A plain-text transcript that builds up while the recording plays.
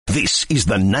This is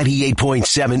the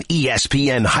 98.7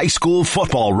 ESPN High School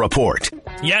Football Report.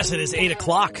 Yes, it is 8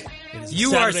 o'clock.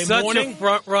 You are such a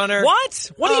front runner.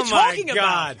 What? What are you talking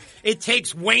about? about? It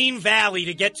takes Wayne Valley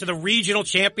to get to the regional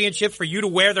championship for you to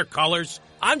wear their colors.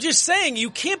 I'm just saying, you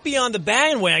can't be on the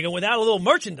bandwagon without a little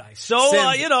merchandise. So,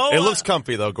 It looks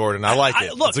comfy, though, Gordon. I like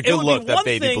it. Look, it's a good look, that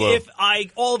baby blue. It would be one thing if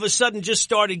I all of a sudden just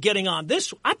started getting on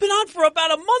this. I've been on for about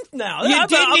a month now. You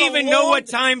didn't even know what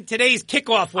time today's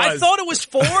kickoff was. I thought it was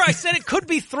 4. I said it could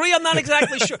be 3. I'm not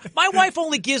exactly sure. My wife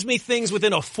only gives me things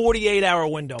within a 48-hour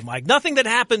window, Mike. Nothing that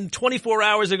happened 24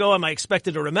 hours ago am I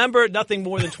expected to remember. Nothing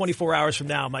more than 24 hours from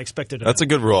now am I expected to remember. That's a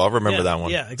good rule. I'll remember that one.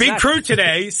 Yeah, exactly. Big crew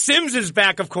today. Sims is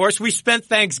back, of course. We spent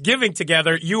Thanksgiving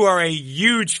together. You are a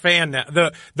huge fan now.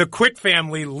 The Quick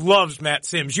family loves Matt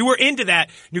Sims. You were into that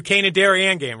New Canaan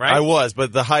Darien game, right? I was,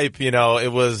 but the hype, it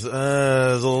was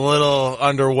a little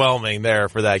underwhelming there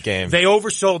for that game. They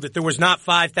oversold it. There was not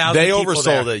 5,000 They people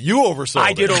oversold there. it. You oversold it.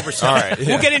 I did oversell All it. right, yeah.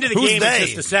 We'll get into the Who's game they? in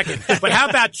just a second. But how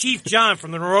about Chief John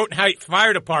from the Norotan Heights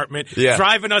Fire Department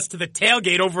driving us to the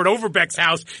tailgate over at Overbeck's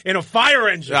house in a fire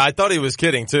engine? I thought he was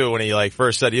kidding, too, when he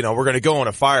first said, we're going to go in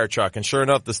a fire truck. And sure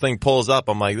enough, this thing pulls up.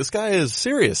 I'm like, this guy is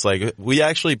serious. We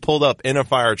actually pulled up in a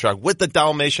fire truck with the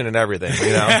Dalmatian and everything, Do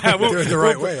it the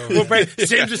right way.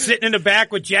 Sims is sitting in the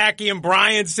back with Jackie and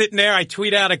Brian sitting there. I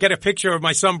tweet out, I get a picture of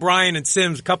my son Brian and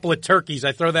Sims, a couple of turkeys.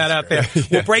 I throw that out there.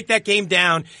 We'll break that game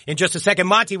down in just a second.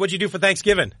 Monty, what'd you do for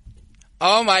Thanksgiving?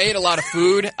 I ate a lot of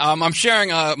food. I'm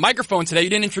sharing a microphone today.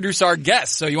 You didn't introduce our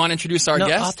guest, so you want to introduce our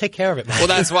guest? I'll take care of it, man. Well,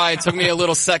 that's why it took me a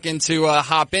little second to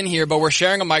hop in here, but we're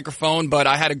sharing a microphone, but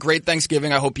I had a great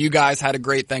Thanksgiving. I hope you guys had a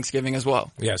great Thanksgiving as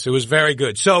well. Yes, it was very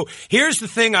good. So here's the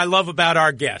thing I love about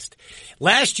our guest.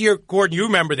 Last year, Gordon, you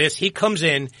remember this, he comes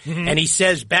in and he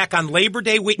says back on Labor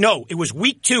Day week, no, it was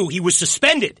week 2, he was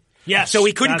suspended. Yes. So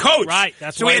he couldn't coach. Right.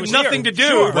 That's so why he had nothing to do.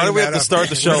 Sure. Why do we have to start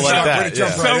the show like that?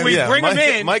 So we bring him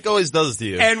in. Mike always does to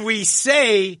you. And we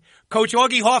say, Coach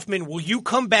Augie Hoffman, will you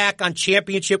come back on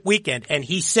championship weekend? And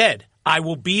he said, I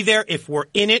will be there if we're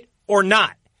in it or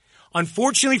not.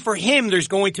 Unfortunately for him, there's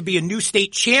going to be a new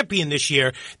state champion this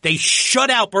year. They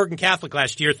shut out Bergen Catholic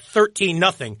last year,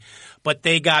 13-0. But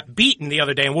they got beaten the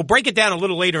other day. And we'll break it down a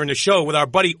little later in the show with our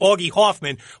buddy Augie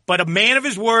Hoffman. But a man of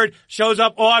his word shows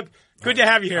up. Aug, good to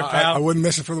have you here, pal. I wouldn't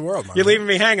miss it for the world, man. You're leaving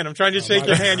me hanging. I'm trying to shake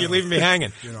your hand. You're leaving me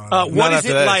hanging. What is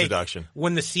it like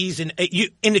when the season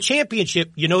in the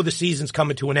championship, the season's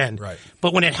coming to an end. Right.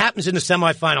 But when it happens in the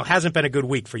semifinal, hasn't been a good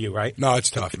week for you, right? No,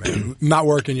 it's tough, man. Not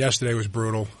working yesterday was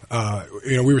brutal.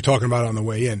 We were talking about it on the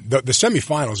way in. The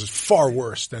semifinals is far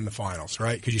worse than the finals,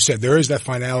 right? Because you said there is that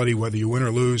finality whether you win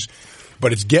or lose.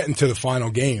 But it's getting to the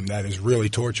final game that is really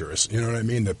torturous. You know what I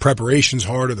mean? The preparation's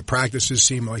harder. The practices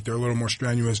seem like they're a little more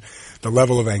strenuous. The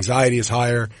level of anxiety is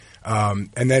higher.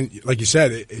 And then, like you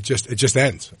said, it just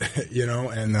ends,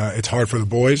 and it's hard for the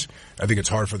boys. I think it's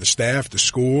hard for the staff, the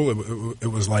school. It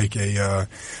was like a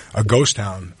ghost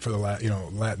town for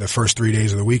the first 3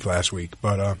 days of the week last week.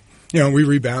 But, we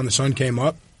rebound. The sun came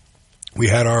up. We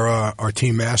had our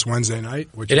team mass Wednesday night.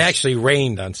 It actually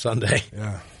rained on Sunday.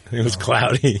 Yeah. It was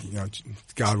cloudy.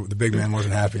 God, the big man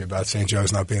wasn't happy about St.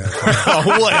 Joe's not being there.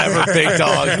 Whatever, big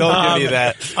dog. Don't give me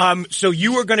that. So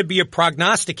you are going to be a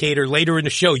prognosticator later in the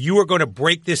show. You are going to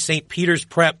break this St. Peter's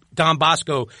Prep Don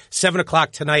Bosco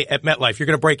 7:00 tonight at MetLife. You're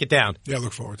going to break it down. Yeah, I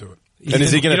look forward to it. And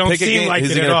is he going to pick a game? Like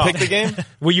is he going to pick the game?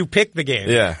 Will you pick the game?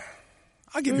 Yeah.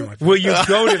 I'll give you my pick. Will you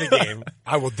go to the game?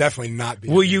 I will definitely not be.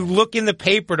 Will you look in the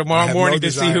paper tomorrow morning to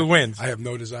see who wins? I have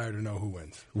no desire to know who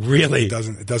wins. Really?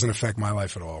 It doesn't affect my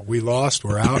life at all. We lost.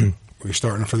 We're out. We're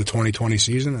starting for the 2020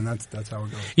 season, and that's how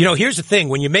it goes. Here's the thing.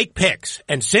 When you make picks,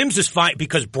 and Sims is fine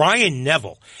because Brian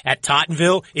Neville at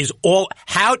Tottenville is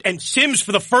and Sims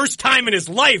for the first time in his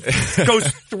life goes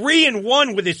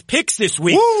 3-1 with his picks this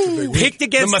week. Woo! Picked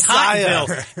against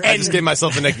Tottenville. I just gave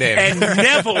myself a nickname. And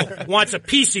Neville wants a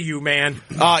piece of you, man.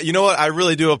 You know what? I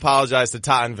really do apologize to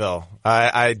Tottenville.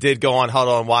 I did go on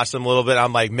Huddle and watch them a little bit.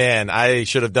 I'm like, man, I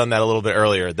should have done that a little bit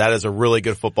earlier. That is a really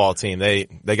good football team.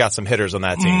 They got some hitters on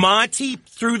that team. Monty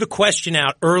threw the question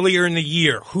out earlier in the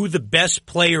year, who the best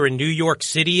player in New York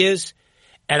City is.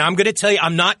 And I'm going to tell you,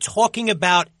 I'm not talking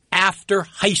about after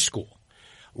high school.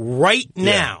 Right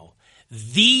now,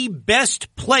 the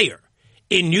best player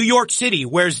in New York City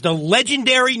wears the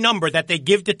legendary number that they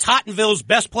give to Tottenville's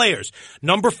best players,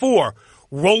 number 4,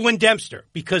 Roland Dempster,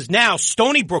 because now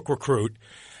Stony Brook recruit,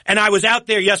 and I was out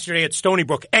there yesterday at Stony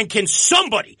Brook, and can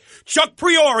somebody, Chuck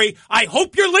Priori, I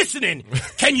hope you're listening,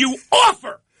 can you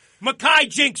offer Mekhi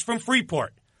Jinks from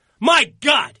Freeport? My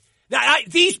God,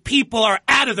 These people are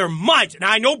out of their minds. And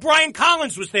I know Brian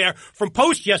Collins was there from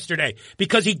Post yesterday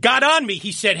because he got on me.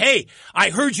 He said, hey, I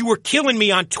heard you were killing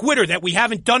me on Twitter that we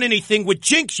haven't done anything with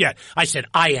Jinx yet. I said,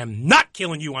 I am not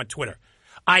killing you on Twitter.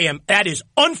 That is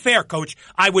unfair, Coach.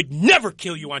 I would never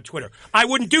kill you on Twitter. I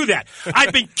wouldn't do that.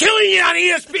 I've been killing you on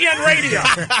ESPN radio.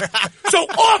 So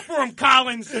offer him,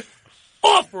 Collins.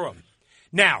 Offer him.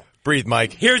 Now. Breathe,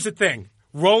 Mike. Here's the thing.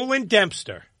 Roland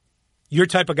Dempster, your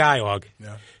type of guy, Og.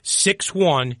 Yeah.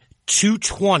 6'1",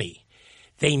 220.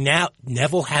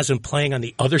 Neville has him playing on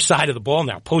the other side of the ball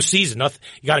now. Postseason, nothing.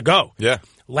 You got to go. Yeah.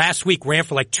 Last week ran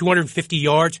for like 250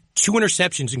 yards, 2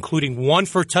 interceptions, including 1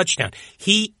 for a touchdown.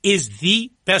 He is the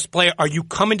best player. Are you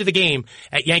coming to the game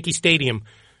at Yankee Stadium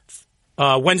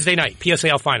Wednesday night,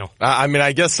 PSAL final? I mean,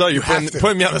 I guess so. You're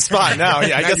putting me on the spot now.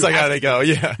 Yeah, I guess I got to go.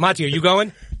 Yeah. Monty, are you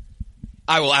going?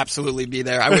 I will absolutely be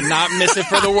there. I would not miss it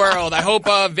for the world. I hope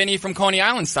Vinny from Coney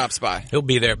Island stops by. He'll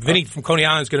be there. Vinny from Coney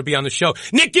Island is going to be on the show.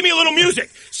 Nick, give me a little music.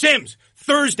 Sims.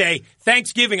 Thursday,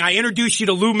 Thanksgiving, I introduced you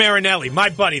to Lou Marinelli, my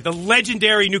buddy, the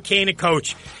legendary New Canaan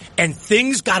coach, and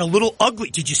things got a little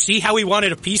ugly. Did you see how he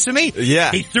wanted a piece of me?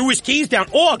 Yeah. He threw his keys down.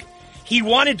 He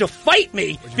wanted to fight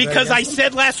me because I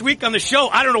said last week on the show,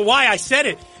 I don't know why I said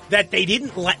it, that they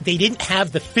didn't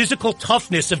have the physical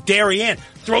toughness of Darien.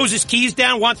 Throws his keys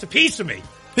down, wants a piece of me.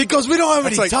 He goes, we don't have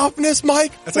any toughness,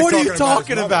 Mike. What are you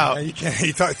talking about? You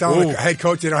can't tell a head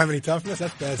coach they don't have any toughness.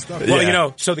 That's bad stuff.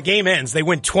 Well, so the game ends. They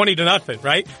win 20-0,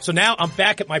 right? So now I'm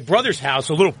back at my brother's house,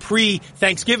 a little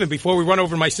pre-Thanksgiving before we run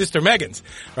over to my sister Megan's,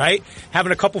 right?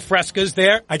 Having a couple frescas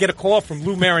there. I get a call from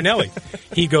Lou Marinelli.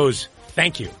 He goes,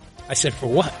 thank you. I said, for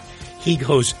what? He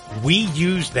goes, we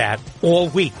used that all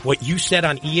week, what you said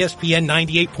on ESPN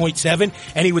 98.7,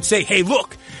 and he would say, hey,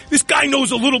 look, this guy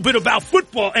knows a little bit about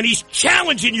football, and he's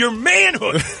challenging your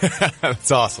manhood. That's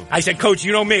awesome. I said, Coach,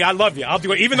 you know me, I love you. I'll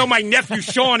do it. Even though my nephew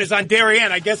Sean is on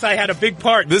Darien, I guess I had a big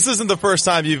part. This isn't the first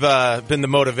time you've been the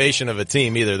motivation of a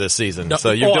team either this season. No,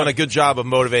 so you've done a good job of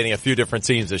motivating a few different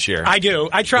teams this year. I do.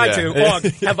 I try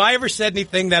to. Have I ever said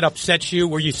anything that upsets you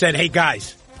where you said, hey,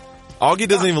 guys, Augie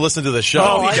doesn't even listen to the show.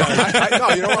 No,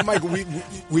 you know what, Mike?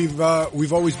 We've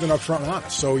always been upfront and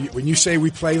honest. So when you say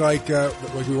we play like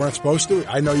we weren't supposed to,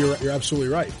 I know you're absolutely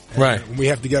right. Right. When we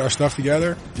have to get our stuff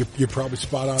together, you're probably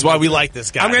spot on. That's why we like this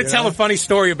guy. I'm going to tell a funny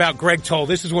story about Greg Toll.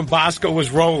 This is when Bosco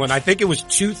was rolling. I think it was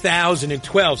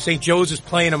 2012. St. Joe's is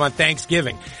playing him on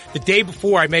Thanksgiving. The day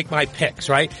before I make my picks,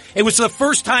 right? It was the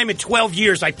first time in 12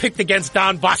 years I picked against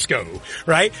Don Bosco,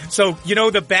 right? So, you know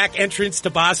the back entrance to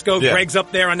Bosco? Yeah. Greg's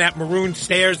up there on that maroon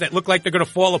stairs that look like they're going to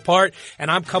fall apart,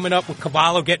 and I'm coming up with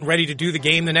Cavallo getting ready to do the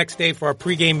game the next day for our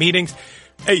pregame meetings.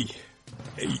 Hey,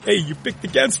 you picked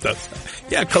against us.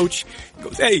 Yeah, Coach. He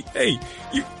goes, hey,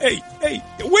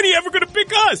 when are you ever going to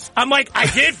pick us? I'm like,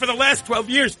 I did for the last 12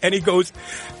 years. And he goes,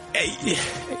 hey,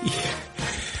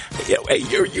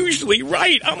 you're usually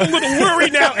right. I'm a little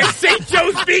worried now. And St.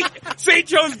 Joe's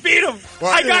beat him.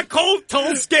 Well, I got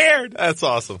told scared. That's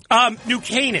awesome. New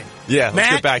Canaan. Yeah, let's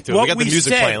get back to it. We got the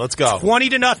music playing. Let's go.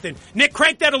 20-0. Nick,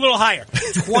 crank that a little higher.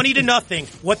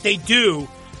 20-0. What they do,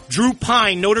 Drew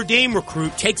Pine, Notre Dame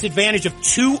recruit, takes advantage of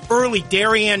 2 early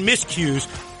Darien miscues.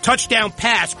 Touchdown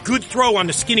pass, good throw on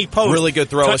the skinny post. Really good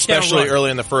throw, especially run. Early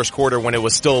in the first quarter when it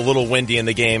was still a little windy in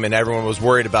the game and everyone was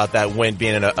worried about that wind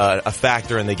being a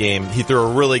factor in the game. He threw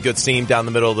a really good seam down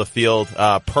the middle of the field,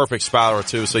 perfect spotter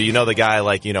too. So you know the guy,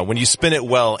 when you spin it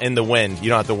well in the wind, you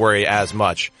don't have to worry as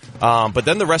much. But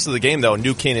then the rest of the game though,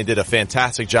 New Canaan did a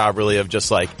fantastic job really of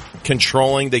just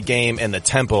controlling the game and the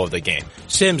tempo of the game.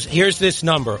 Sims, here's this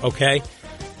number, okay?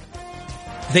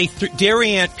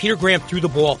 Darien, Peter Graham threw the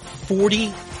ball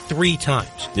 43 times.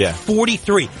 Yeah.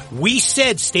 43. We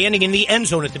said standing in the end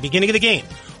zone at the beginning of the game,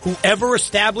 whoever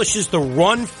establishes the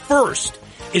run first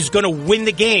is going to win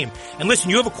the game. And listen,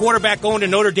 you have a quarterback going to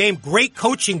Notre Dame. Great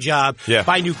coaching job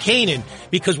by New Canaan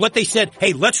because what they said,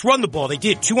 hey, let's run the ball. They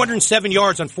did 207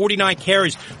 yards on 49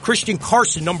 carries. Christian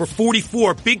Carson, number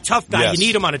 44, big tough guy. Yes. You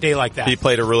need him on a day like that. He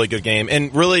played a really good game.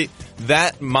 And really,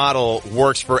 that model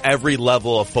works for every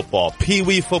level of football.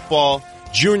 Pee-wee football,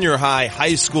 junior high,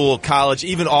 high school, college,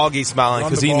 even Augie smiling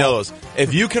because he knows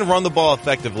if you can run the ball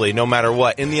effectively no matter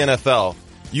what in the NFL,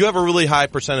 you have a really high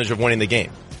percentage of winning the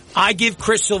game. I give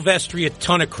Chris Silvestri a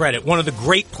ton of credit. One of the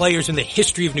great players in the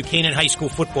history of New Canaan high school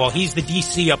football. He's the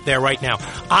DC up there right now.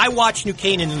 I watched New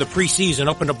Canaan in the preseason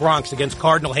up in the Bronx against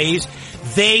Cardinal Hayes.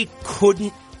 They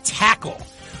couldn't tackle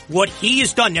what he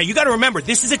has done. Now you got to remember,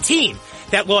 this is a team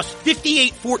that lost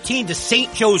 58-14 to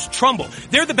St. Joe's Trumbull.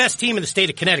 They're the best team in the state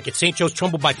of Connecticut, St. Joe's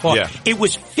Trumbull by far. Yeah. It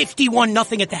was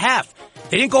 51-0 at the half.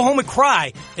 They didn't go home and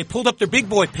cry. They pulled up their big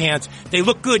boy pants. They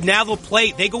look good. Now they'll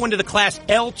play. They go into the Class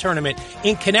L tournament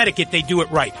in Connecticut. They do it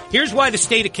right. Here's why the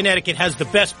state of Connecticut has the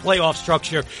best playoff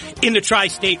structure in the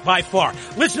tri-state by far.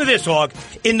 Listen to this, Og.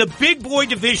 In the big boy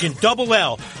division, double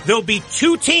L, there'll be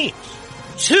two teams,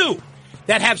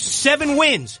 that have 7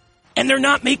 wins, and they're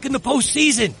not making the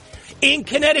postseason. In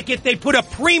Connecticut, they put a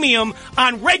premium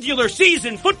on regular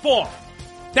season football.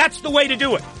 That's the way to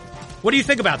do it. What do you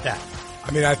think about that?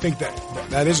 I mean, I think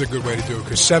that is a good way to do it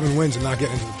because 7 wins and not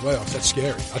getting into the playoffs, that's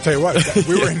scary. I'll tell you what,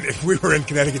 if we were in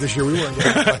Connecticut this year, we weren't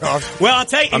getting into the playoffs. Well, I'll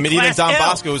tell you, even Don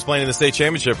Bosco who's playing in the state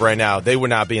championship right now, they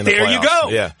would not be in the playoffs. There you go.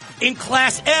 Yeah. In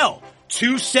Class L,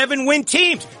 2 7-win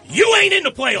teams. You ain't in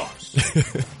the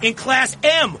playoffs. In Class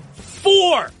M,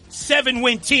 4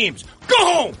 7-win teams. Go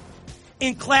home.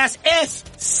 In Class S,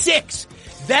 6.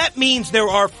 That means there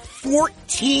are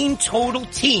 14 total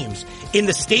teams in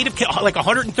the state of, like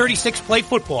 136 play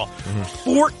football,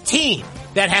 14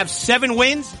 that have 7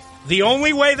 wins. The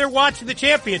only way they're watching the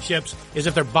championships is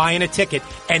if they're buying a ticket,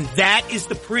 and that is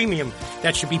the premium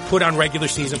that should be put on regular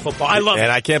season football. I love it.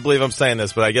 And I can't believe I'm saying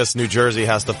this, but I guess New Jersey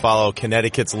has to follow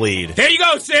Connecticut's lead. There you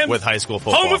go, Sim. With high school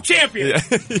football. Home of champions.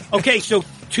 Yeah. Okay, so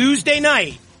Tuesday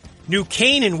night, New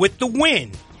Canaan with the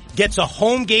win gets a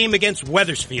home game against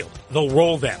Wethersfield. They'll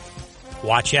roll them.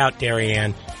 Watch out,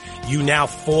 Darien. You now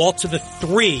fall to the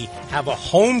 3, have a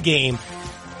home game.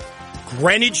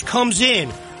 Greenwich comes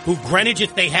in, who Greenwich,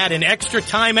 if they had an extra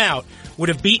timeout, would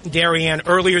have beaten Darien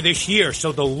earlier this year.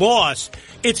 So the loss,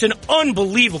 it's an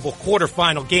unbelievable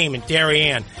quarterfinal game in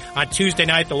Darien. On Tuesday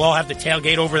night, they'll all have the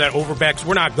tailgate over that Overbecks.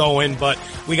 We're not going, but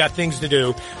we got things to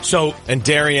do. So, and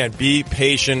Darien, be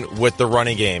patient with the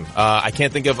running game. I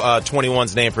can't think of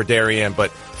 21's name for Darien,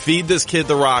 but feed this kid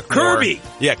the rock more. Kirby.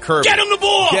 Yeah, Kirby. Get him the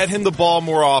ball. Get him the ball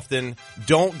more often.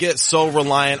 Don't get so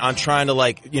reliant on trying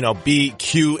to, be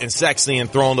cute and sexy and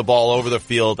throwing the ball over the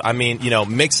field. I mean,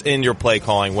 mix in your play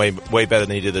calling way better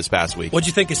than you did this past week. What'd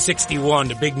you think of 61,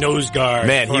 the big nose guard?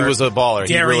 Man, he was a baller.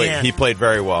 He played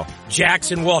very well.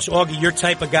 Jackson Walsh, Augie, your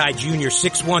type of guy, junior,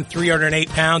 6'1", 308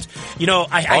 pounds.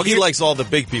 Augie likes all the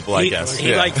big people, I guess.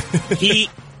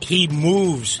 He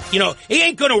moves. He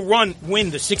ain't going to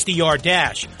win the 60-yard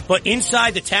dash. But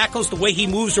inside the tackles, the way he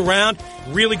moves around,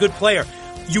 really good player.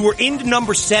 You were into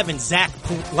number 7, Zach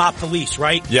LaPolice,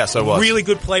 right? Yes, I was. Really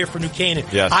good player for New Canaan.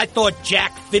 Yes. I thought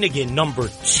Jack Finnegan, number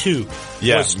 2,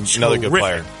 was another terrific. good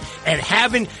player.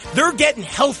 And they're getting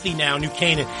healthy now, New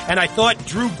Canaan. And I thought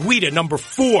Drew Guida, number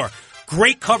 4,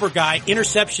 great cover guy,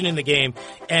 interception in the game,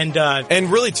 and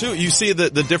really too, you see the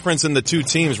difference in the two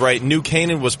teams, right? New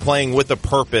Canaan was playing with a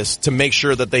purpose to make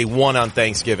sure that they won on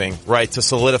Thanksgiving, right? To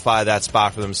solidify that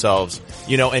spot for themselves,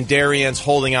 and Darien's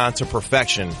holding on to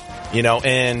perfection,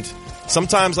 and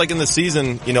sometimes like in the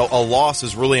season, a loss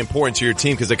is really important to your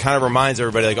team because it kind of reminds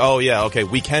everybody like, oh yeah, okay,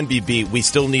 we can be beat. We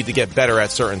still need to get better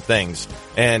at certain things.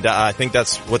 And I think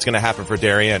that's what's going to happen for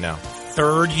Darien now.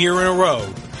 3rd year in a row.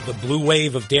 The Blue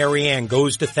Wave of Darien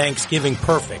goes to Thanksgiving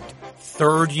perfect.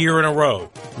 3rd year in a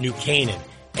row, New Canaan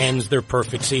ends their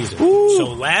perfect season. Ooh. So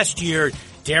last year,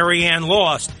 Darien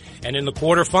lost, and in the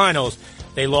quarterfinals,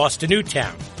 they lost to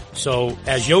Newtown. So,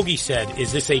 as Yogi said,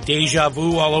 is this a deja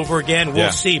vu all over again?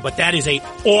 We'll see, but that is a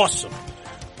awesome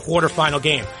quarterfinal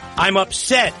game. I'm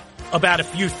upset about a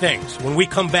few things. When we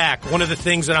come back, one of the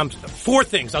things that 4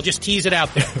 things, I'll just tease it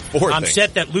out there. I'm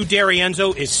upset that Lou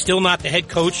D'Arienzo is still not the head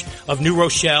coach of New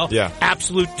Rochelle. Yeah.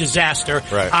 Absolute disaster.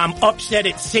 Right. I'm upset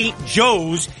at St.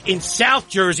 Joe's in South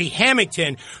Jersey,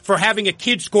 Hamilton, for having a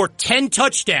kid score 10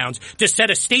 touchdowns to set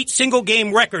a state single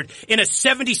game record in a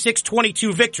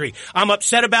 76-22 victory. I'm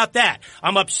upset about that.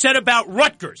 I'm upset about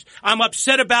Rutgers. I'm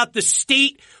upset about the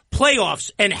state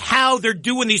playoffs and how they're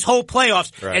doing these whole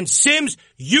playoffs. Right. And Sims,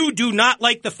 you do not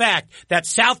like the fact that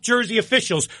South Jersey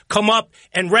officials come up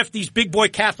and ref these big boy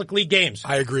Catholic League games.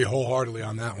 I agree wholeheartedly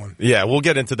on that one. Yeah, we'll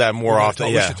get into that more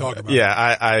often. We should talk about it.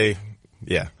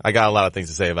 I got a lot of things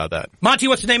to say about that. Monty,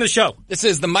 what's the name of the show? This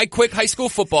is the Mike Quick High School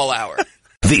Football Hour.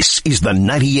 This is the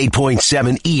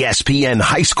 98.7 ESPN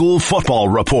High School Football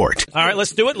Report. All right,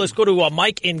 let's do it. Let's go to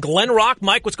Mike in Glen Rock.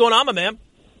 Mike, what's going on, my man?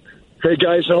 Hey,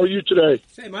 guys, how are you today?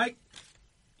 Hey, Mike.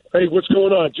 Hey, what's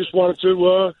going on? Just wanted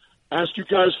to ask you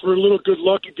guys for a little good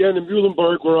luck again in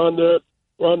Muhlenberg. We're on the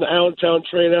Allentown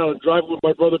train out and driving with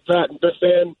my brother Pat and Beth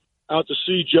Ann out to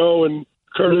see Joe and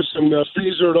Curtis and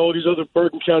Feezer and all these other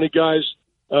Bergen County guys.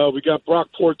 We got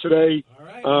Brockport today. All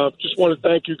right. Just want to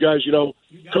thank you guys.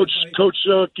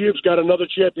 Coach Gibbs got another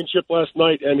championship last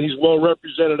night, and he's well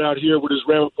represented out here with his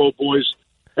Ramapo boys.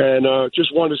 And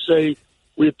just want to say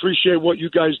we appreciate what you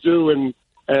guys do, and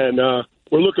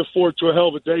we're looking forward to a hell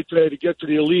of a day today to get to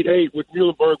the Elite Eight with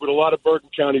Muhlenberg with a lot of Bergen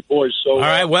County boys. So, all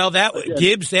right, well,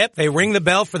 Gibbs, they ring the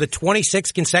bell for the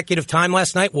 26th consecutive time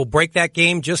last night. We'll break that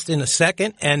game just in a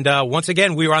second. And once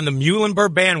again, we were on the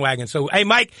Muhlenberg bandwagon. So, hey,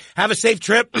 Mike, have a safe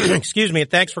trip. Excuse me,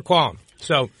 and thanks for calling.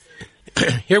 So,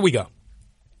 here we go.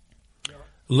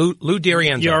 Lou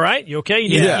D'Arienzo. You all right? You okay?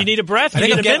 You need a breath? You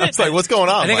need a minute? It's like, what's going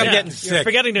on? I think Mike? I'm getting sick. You're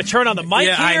forgetting to turn on the mic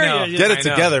here? I know. Get it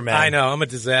together, man. I know. I'm a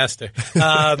disaster.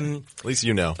 At least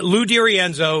you know. Lou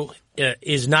D'Arienzo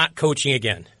is not coaching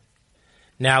again.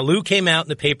 Now, Lou came out in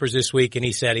the papers this week and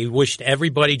he said he wished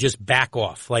everybody just back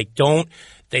off. Like,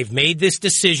 they've made this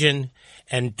decision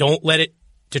and don't let it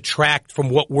detract from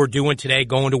what we're doing today,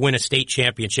 going to win a state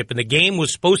championship. And the game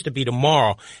was supposed to be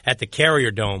tomorrow at the Carrier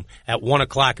Dome at 1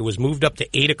 o'clock. It was moved up to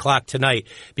 8 o'clock tonight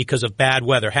because of bad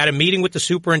weather. Had a meeting with the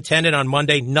superintendent on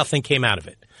Monday. Nothing came out of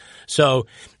it. So,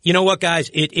 you know what,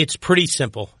 guys? It's pretty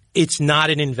simple. It's not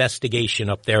an investigation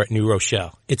up there at New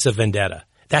Rochelle. It's a vendetta.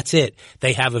 That's it.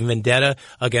 They have a vendetta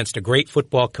against a great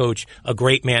football coach, a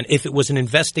great man. If it was an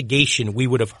investigation, we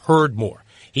would have heard more.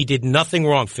 He did nothing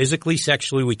wrong physically,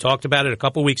 sexually. We talked about it a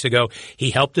couple weeks ago.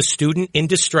 He helped a student in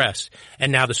distress, and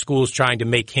now the school is trying to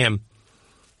make him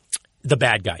the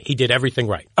bad guy. He did everything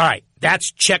right. All right,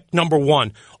 that's check number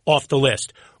one off the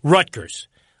list. Rutgers.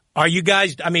 Are you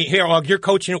guys, here, you're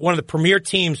coaching at one of the premier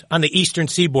teams on the Eastern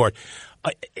Seaboard.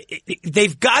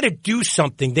 They've got to do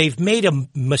something. They've made a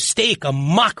mistake, a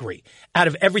mockery out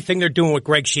of everything they're doing with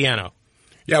Greg Schiano.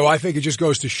 Yeah, well, I think it just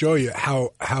goes to show you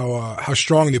how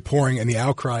strong the pouring and the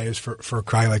outcry is for a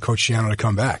guy like Coach Schiano to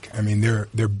come back. I mean,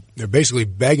 they're basically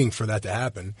begging for that to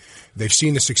happen. They've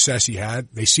seen the success he had.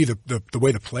 They see the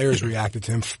way the players reacted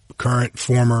to him, current,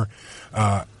 former,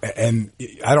 and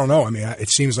I don't know. I mean, it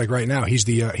seems like right now he's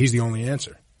the only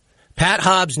answer. Pat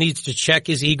Hobbs needs to check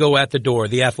his ego at the door,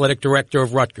 the athletic director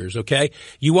of Rutgers, okay?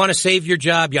 You want to save your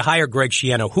job, you hire Greg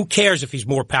Schiano. Who cares if he's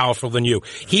more powerful than you?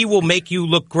 He will make you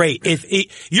look great.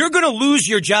 You're going to lose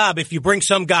your job if you bring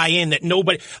some guy in that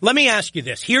nobody... Let me ask you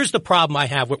this. Here's the problem I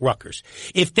have with Rutgers.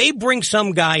 If they bring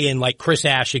some guy in like Chris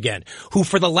Ash again, who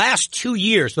for the last 2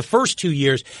 years, the first 2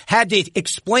 years, had to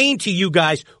explain to you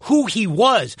guys who he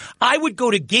was, I would go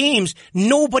to games,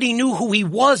 nobody knew who he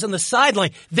was on the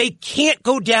sideline. They can't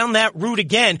go down that route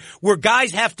again where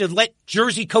guys have to let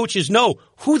Jersey coaches know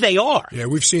who they are. Yeah,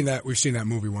 we've seen that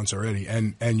movie once already,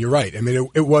 and you're right. I mean,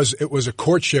 it was a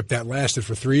courtship that lasted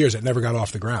for 3 years that never got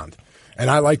off the ground. And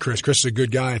I like Chris. Chris is a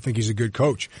good guy. I think he's a good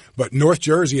coach. But North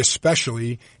Jersey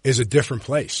especially is a different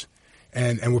place.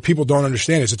 And what people don't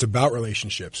understand is it's about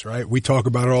relationships, right? We talk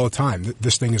about it all the time.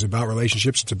 This thing is about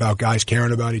relationships. It's about guys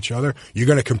caring about each other. You're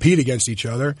going to compete against each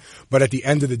other. But at the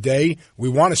end of the day, we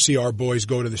want to see our boys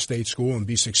go to the state school and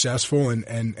be successful.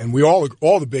 And we all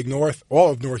the Big North,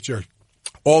 all of North Jersey,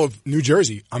 all of New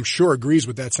Jersey, I'm sure agrees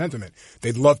with that sentiment.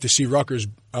 They'd love to see Rutgers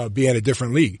be at a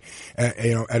different league, at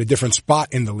a different spot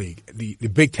in the league. The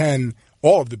Big Ten,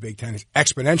 all of the Big Ten is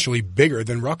exponentially bigger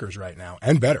than Rutgers right now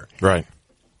and better. Right.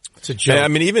 It's a joke. And, I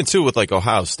mean, even too with like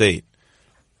Ohio State,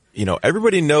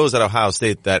 everybody knows at Ohio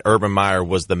State that Urban Meyer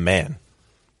was the man.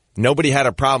 Nobody had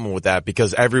a problem with that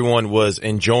because everyone was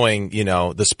enjoying,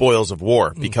 the spoils of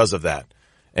war because of that.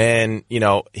 And,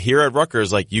 here at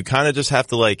Rutgers, like, you kind of just have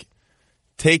to like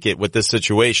take it with this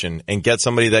situation and get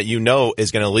somebody that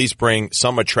is going to at least bring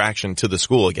some attraction to the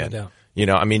school again. Yeah.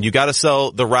 You got to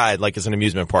sell the ride like it's an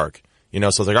amusement park. So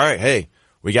it's like, all right, hey,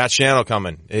 we got Schiano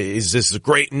coming. Is this a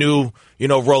great new,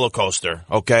 roller coaster?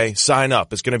 Okay, sign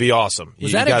up. It's going to be awesome.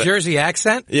 Was that a Jersey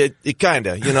accent? It kind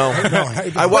of,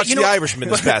 I watched The Irishman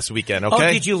this past weekend, okay?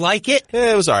 Oh, did you like it?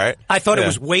 Yeah, it was all right. I thought it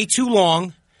was way too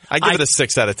long. I give it a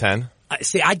 6 out of 10.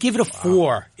 I'd give it a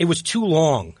 4. It was too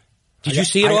long. Did you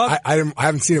see it, Og? I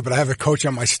haven't seen it, but I have a coach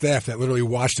on my staff that literally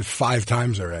watched it 5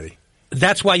 times already.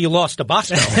 That's why you lost to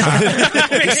Bosco. He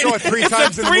saw it 3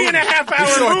 times in the movie. It's a 3.5 hour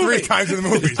He saw movie. it 3 times in the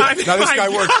movies. Now this guy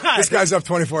works. This guy's up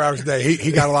 24 hours a day.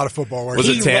 He got a lot of football work. Was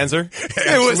it Tanzer?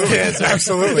 It was Tanzer.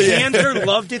 Absolutely. Tanzer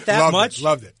loved it that much?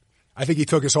 Loved it. I think he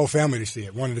took his whole family to see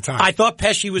it, one at a time. I thought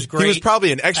Pesci was great. He was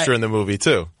probably an extra in the movie,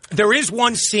 too. There is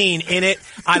one scene in it.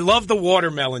 I love the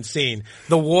watermelon scene.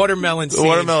 The watermelon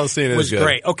scene was good.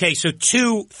 Great. Okay, so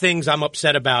 2 things I'm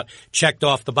upset about checked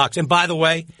off the box. And by the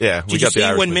way, did you see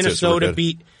when Minnesota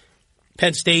beat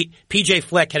Penn State? PJ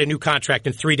Fleck had a new contract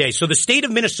in 3 days. So the state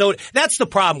of Minnesota, that's the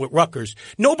problem with Rutgers.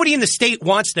 Nobody in the state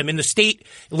wants them. In the state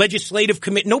legislative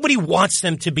committee, nobody wants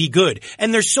them to be good.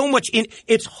 And there's so much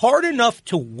it's hard enough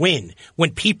to win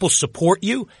when people support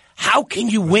you. How can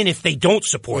you win if they don't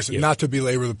support you? Not to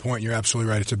belabor the point, you're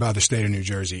absolutely right. It's about the state of New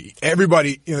Jersey.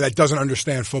 Everybody that doesn't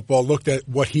understand football looked at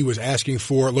what he was asking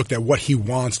for, looked at what he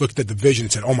wants, looked at the vision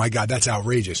and said, oh, my God, that's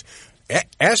outrageous.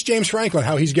 Ask James Franklin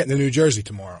how he's getting to New Jersey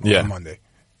tomorrow on Monday.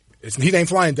 He ain't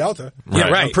flying Delta. Yeah,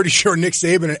 right. I'm pretty sure Nick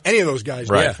Saban and any of those guys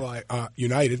don't fly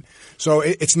United. So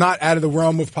it's not out of the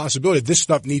realm of possibility. This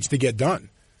stuff needs to get done.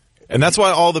 And that's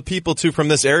why all the people, too, from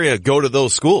this area go to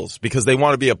those schools, because they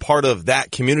want to be a part of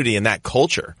that community and that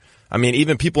culture. I mean,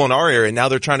 even people in our area, now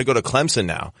they're trying to go to Clemson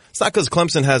now. It's not because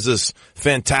Clemson has this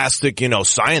fantastic,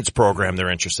 science program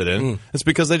they're interested in. It's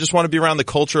because they just want to be around the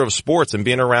culture of sports and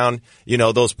being around,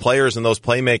 those players and those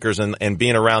playmakers and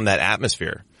being around that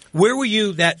atmosphere. Where were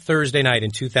you that Thursday night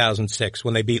in 2006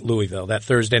 when they beat Louisville, that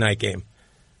Thursday night game?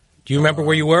 Do you remember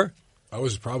where you were? I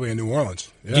was probably in New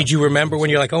Orleans. Yeah. Did you remember when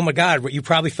you're like, oh my God, you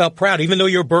probably felt proud, even though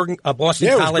you're a Boston College guy?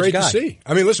 Yeah, it was great guy. to see.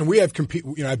 I mean, listen, we have at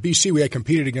BC, we had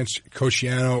competed against Coach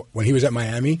Shiano when he was at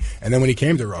Miami, and then when he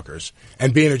came to Rutgers.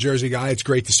 And being a Jersey guy, it's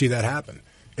great to see that happen.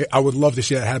 I would love to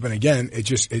see that happen again.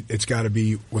 It's got to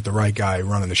be with the right guy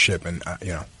running the ship. And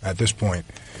at this point,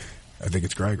 I think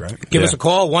it's Greg, right? Give us a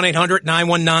call,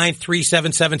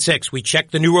 1-800-919-3776. We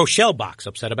checked the New Rochelle box,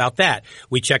 upset about that.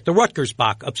 We checked the Rutgers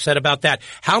box, upset about that.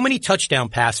 How many touchdown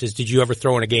passes did you ever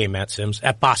throw in a game, Matt Sims,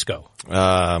 at Bosco?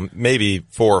 Maybe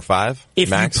 4 or 5,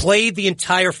 If max. you played the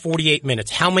entire 48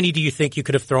 minutes, how many do you think you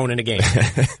could have thrown in a game?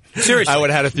 Seriously. I would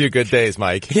have had a few good days,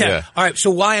 Mike. Yeah. All right, so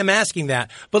why I'm asking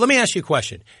that, but let me ask you a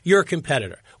question. You're a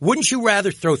competitor. Wouldn't you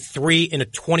rather throw 3 in a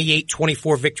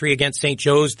 28-24 victory against St.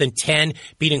 Joe's than 10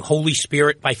 beating Holy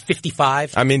Spirit by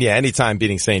 55? I mean, anytime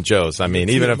beating St. Joe's. I mean,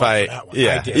 even if I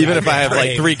have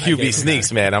like 3 QB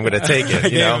sneaks, man, I'm going to take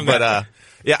it, But,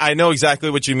 I know exactly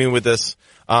what you mean with this.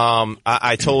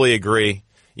 I totally agree.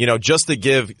 Just to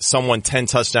give someone 10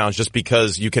 touchdowns just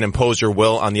because you can impose your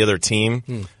will on the other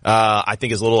team, I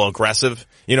think is a little aggressive.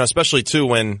 Especially too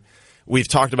when we've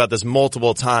talked about this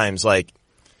multiple times, like,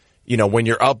 when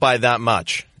you're up by that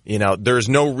much, there's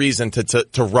no reason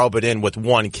to rub it in with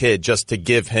one kid just to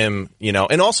give him,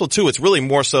 and also too, it's really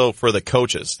more so for the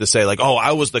coaches to say like, oh,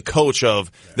 I was the coach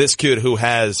of this kid who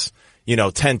has,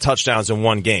 10 touchdowns in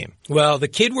one game. Well, the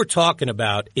kid we're talking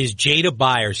about is Jada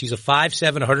Byers. He's a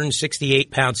 5'7",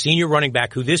 168-pound senior running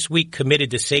back who this week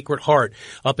committed to Sacred Heart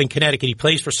up in Connecticut. He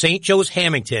plays for St. Joe's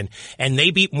Hamilton, and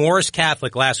they beat Morris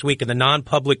Catholic last week in the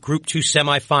non-public Group 2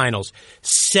 semifinals,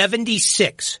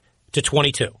 76-22.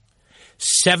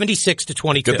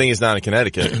 76-22. Good thing he's not in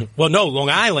Connecticut. Well, no, Long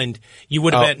Island, you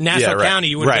would have been, Nassau County,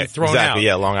 you would have been thrown out.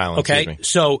 Yeah, Long Island. Okay,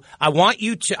 so I want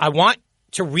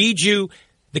to read you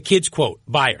the kid's quote,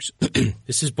 Byers.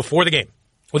 This is before the game.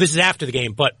 Well, this is after the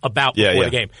game, but about before the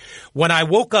game. When I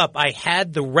woke up, I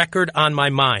had the record on my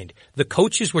mind. The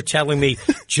coaches were telling me,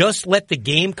 just let the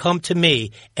game come to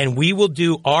me, and we will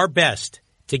do our best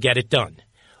to get it done.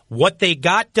 What they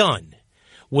got done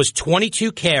was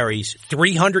 22 carries,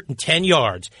 310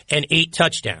 yards, and 8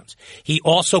 touchdowns. He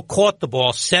also caught the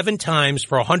ball 7 times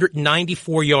for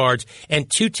 194 yards and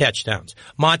 2 touchdowns.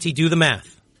 Monty, do the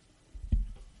math.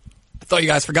 I thought you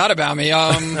guys forgot about me.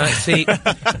 See,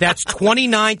 that's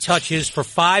 29 touches for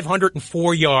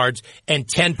 504 yards and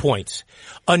 10 points.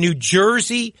 10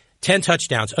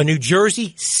 touchdowns. A New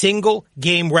Jersey single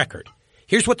game record.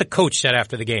 Here's what the coach said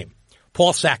after the game.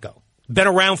 Paul Sacco, been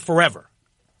around forever.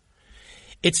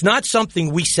 It's not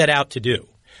something we set out to do.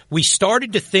 We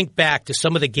started to think back to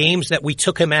some of the games that we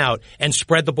took him out and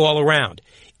spread the ball around.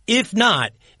 If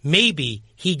not, maybe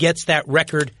he gets that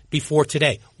record before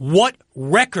today. What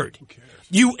record?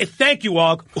 Thank you,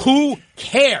 Og. Who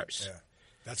cares?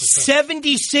 Yeah,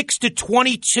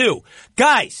 76-22.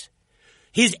 Guys,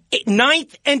 his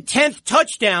 9th and 10th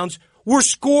touchdowns were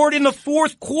scored in the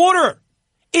 4th quarter.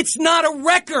 It's not a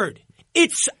record.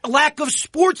 It's lack of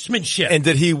sportsmanship. And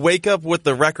did he wake up with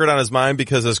the record on his mind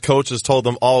because his coaches told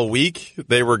him all week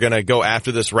they were going to go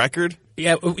after this record?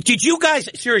 Yeah. Did you guys,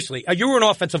 seriously, you were an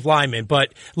offensive lineman,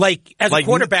 but as a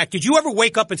quarterback, did you ever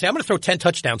wake up and say, I'm going to throw 10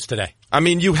 touchdowns today? I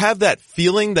mean, you have that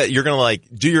feeling that you're going to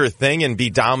do your thing and be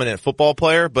dominant football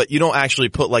player, but you don't actually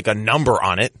put a number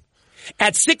on it.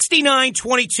 At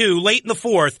 69-22, late in the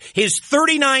 4th, his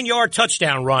 39-yard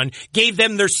touchdown run gave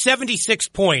them their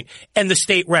 76th point and the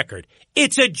state record.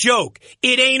 It's a joke.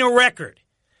 It ain't a record.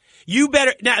 You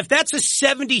better now. If that's a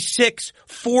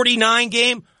 76-49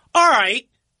 game, all right.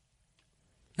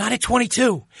 Not at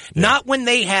 22. Yeah. Not when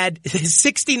they had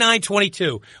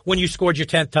 69-22 when you scored your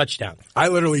 10th touchdown. I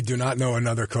literally do not know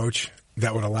another coach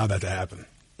that would allow that to happen.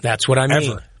 That's what I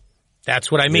mean. Ever.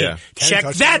 That's what I mean. Yeah. Check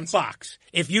that box.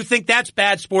 If you think that's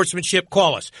bad sportsmanship,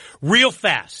 call us. Real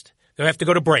fast. We have to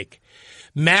go to break.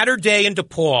 Matter Day in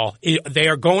DePaul, they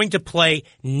are going to play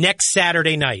next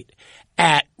Saturday night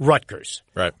at Rutgers.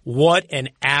 Right. What an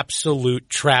absolute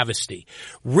travesty.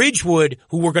 Ridgewood,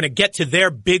 who we're going to get to their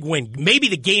big win, maybe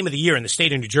the game of the year in the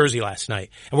state of New Jersey last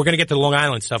night, and we're going to get to the Long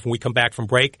Island stuff when we come back from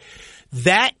break.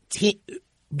 That team,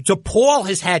 DePaul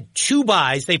has had 2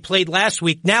 byes. They played last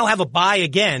week, now have a bye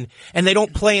again, and they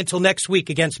don't play until next week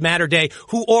against Mater Dei,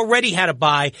 who already had a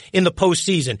bye in the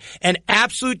postseason. An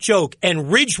absolute joke.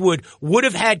 And Ridgewood would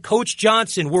have had Coach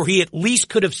Johnson where he at least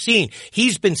could have seen.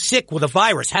 He's been sick with a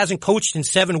virus, hasn't coached in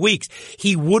 7 weeks.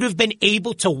 He would have been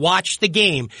able to watch the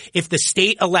game if the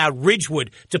state allowed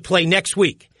Ridgewood to play next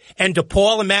week. And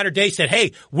DePaul and Mater Dei said,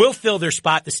 hey, we'll fill their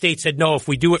spot. The state said, no, if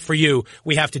we do it for you,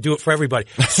 we have to do it for everybody.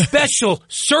 Special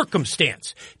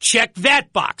circumstance. Check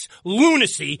that box.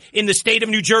 Lunacy in the state of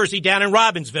New Jersey down in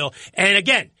Robbinsville. And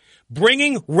again,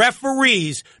 bringing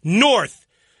referees north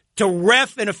to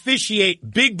ref and officiate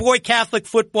big boy Catholic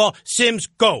football. Sims,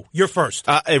 go. You're first.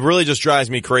 It really just drives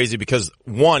me crazy because,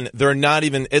 one, they're not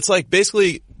even – it's like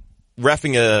basically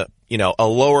reffing a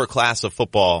lower class of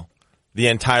football. The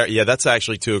entire, that's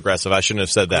actually too aggressive. I shouldn't have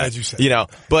said that. Glad you said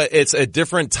but it's a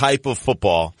different type of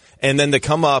football. And then to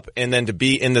come up and then to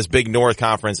be in this big North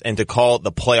Conference and to call it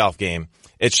the playoff game.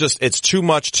 It's too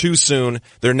much too soon.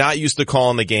 They're not used to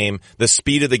calling the game. The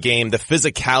speed of the game, the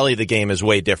physicality of the game is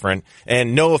way different.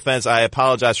 And no offense, I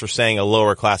apologize for saying a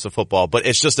lower class of football, but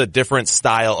it's just a different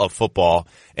style of football.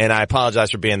 And I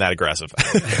apologize for being that aggressive.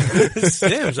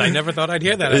 Sims, I never thought I'd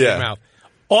hear that out of your mouth.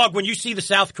 Og, when you see the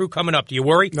South crew coming up, do you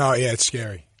worry? No, it's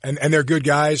scary. And they're good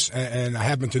guys, and I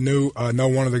happen to know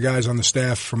one of the guys on the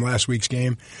staff from last week's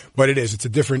game. But it's a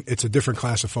different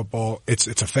class of football. It's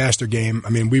a faster game.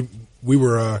 I mean, we've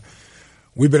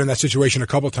been in that situation a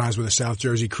couple times with a South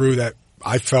Jersey crew that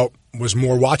I felt was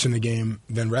more watching the game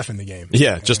than reffing the game.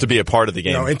 Yeah, just to be a part of the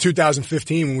game. In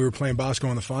 2015 when we were playing Bosco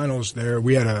in the finals,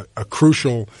 we had a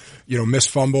crucial, missed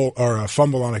fumble or a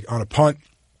fumble on a punt.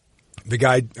 The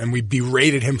guy, and we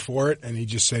berated him for it, and he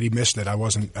just said he missed it.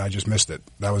 I just missed it.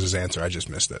 That was his answer. I just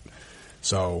missed it.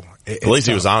 So at least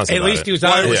he was honest about it. At least he was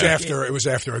honest. It was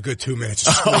after a good 2 minutes.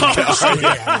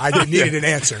 I needed an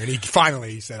answer, and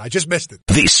he said, I just missed it.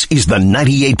 This is the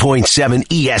 98.7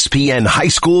 ESPN High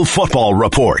School Football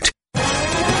Report.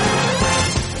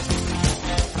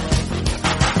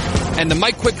 And the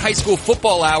Mike Quick High School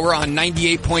Football Hour on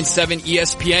 98.7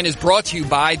 ESPN is brought to you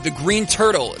by The Green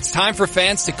Turtle. It's time for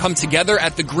fans to come together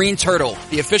at The Green Turtle,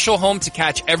 the official home to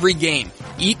catch every game.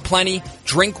 Eat plenty,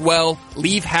 drink well,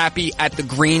 leave happy at The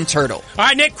Green Turtle. All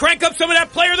right, Nick, crank up some of that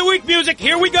Player of the Week music.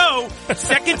 Here we go.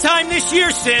 Second time this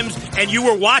year, Sims, and you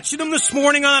were watching them this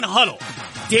morning on Huddle.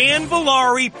 Dan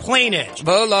Villari, Plain Edge.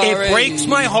 Villari. It breaks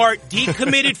my heart.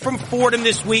 Decommitted from Fordham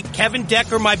this week. Kevin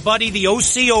Decker, my buddy, the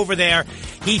OC over there,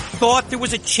 he thought there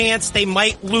was a chance they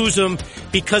might lose him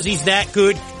because he's that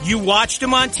good. You watched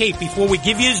him on tape before we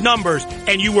give you his numbers,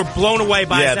 and you were blown away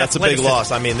by his athleticism. That's a big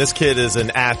loss. I mean, this kid is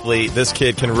an athlete. This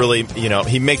kid can really,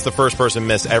 he makes the first person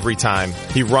miss every time.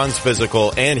 He runs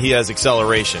physical, and he has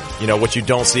acceleration, what you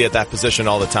don't see at that position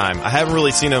all the time. I haven't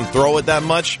really seen him throw it that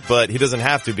much, but he doesn't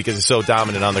have to because he's so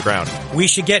dominant on the ground. We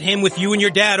should get him with you and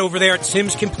your dad over there at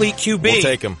Sims Complete QB. We'll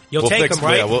take him. You'll take him,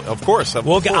 right? Yeah, of course.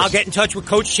 I'll get in touch with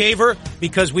Coach Shaver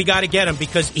because we got to get him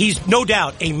because he's no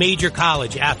doubt a major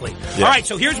college athlete. Yeah. All right,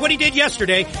 so here's what he did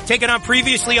yesterday, taking on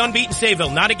previously unbeaten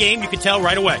Sayville. Not a game, you can tell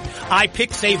right away. I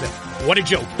picked Sayville. What a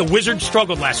joke. The Wizards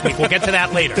struggled last week. We'll get to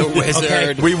that later. The Wizard.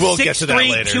 Okay? We will get to that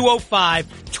later. 6'3",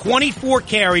 205, 24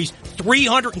 carries,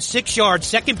 306 yards,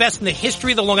 second best in the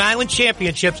history of the Long Island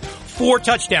Championships, 4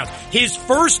 touchdowns. His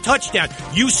first touchdown,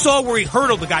 you saw where he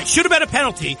hurdled the guy. Should have been a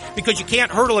penalty because you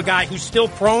can't hurdle a guy who's still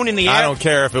prone in the air. I don't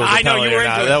care if it was a penalty. I know you were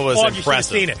into it. That was Augie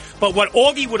impressive. Seen it. But what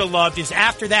Augie would have loved is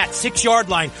after that 6-yard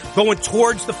line going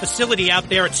towards the facility out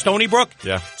there at Stony Brook.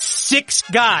 Yeah. 6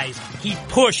 guys he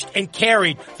pushed and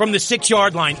carried from the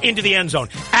 6-yard line into the end zone.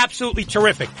 Absolutely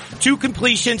terrific. 2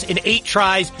 completions in 8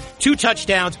 tries, 2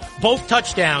 touchdowns, both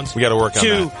touchdowns. We got to work on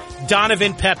that.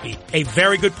 Donovan Pepe, a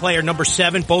very good player, number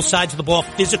 7, both sides of the ball,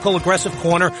 physical, aggressive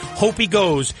corner. Hope he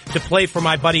goes to play for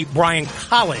my buddy Brian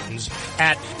Collins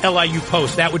at LIU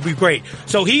Post. That would be great.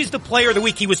 So he's the player of the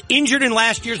week. He was injured in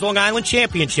last year's Long Island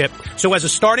Championship. So as a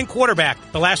starting quarterback,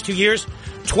 the last 2 years,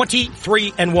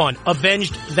 23-1,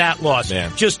 avenged that loss.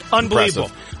 Man, just unbelievable.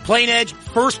 impressive. Plain Edge,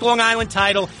 first Long Island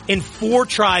title in 4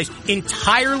 tries.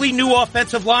 Entirely new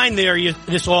offensive line there,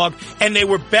 this Og, and they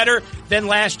were better than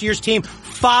last year's team.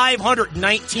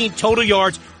 519 total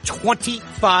yards,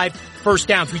 25 first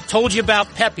downs. We told you about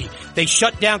Pepe. They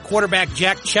shut down quarterback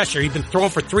Jack Cheshire. He's been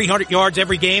throwing for 300 yards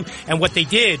every game, and what they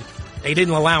did They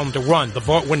didn't allow them to run.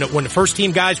 When the first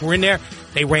team guys were in there,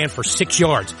 they ran for 6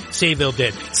 yards. Sayville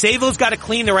did. Sayville's got to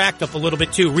clean their act up a little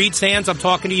bit too. Reed Sands, I'm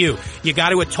talking to you. You got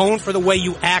to atone for the way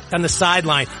you act on the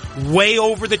sideline. Way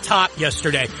over the top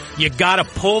yesterday. You got to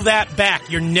pull that back.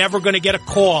 You're never going to get a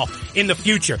call in the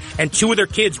future. And 2 of their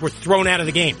kids were thrown out of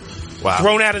the game. Wow.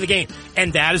 Thrown out of the game.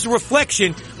 And that is a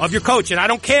reflection of your coach. And I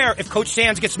don't care if Coach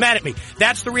Sands gets mad at me.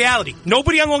 That's the reality.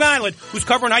 Nobody on Long Island who's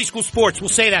covering high school sports will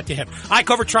say that to him. I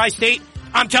cover Tri-State.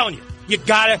 I'm telling you, you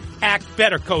gotta act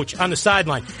better, Coach, on the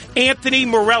sideline. Anthony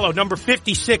Morello, number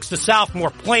 56, the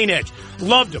sophomore, plain edge.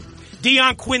 Loved him.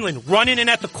 Deion Quinlan, running in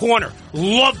at the corner.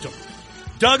 Loved him.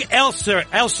 Doug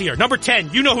Elsier, number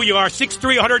 10. You know who you are. 6'3",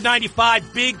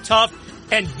 195, big, tough.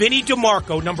 And Vinny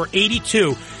DeMarco, number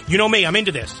 82. You know me, I'm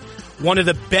into this. One of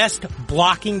the best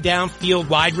blocking downfield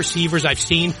wide receivers I've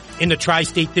seen in the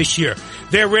Tri-State this year.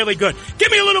 They're really good.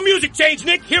 Give me a little music change,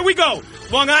 Nick. Here we go.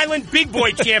 Long Island Big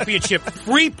Boy Championship.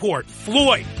 Freeport,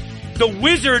 Floyd. The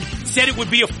Wizard said it would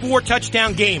be a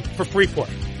 4-touchdown game for Freeport.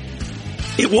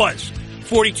 It was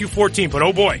 42-14, but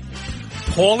oh boy.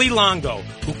 Paulie Longo,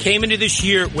 who came into this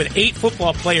year with 8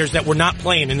 football players that were not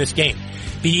playing in this game.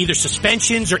 Be either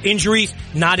suspensions or injuries,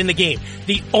 not in the game.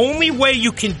 The only way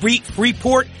you can beat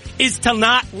Freeport is to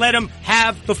not let them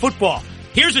have the football.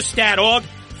 Here's a stat, Og.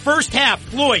 First half,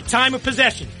 Floyd, time of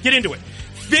possession. Get into it.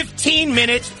 15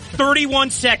 minutes, 31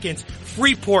 seconds.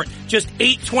 Freeport, just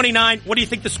 8:29. What do you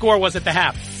think the score was at the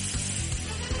half?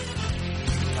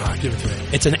 Give it to me.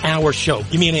 It's an hour show.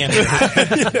 Give me an answer.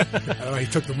 He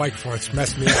took the microphone. It's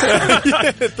messed me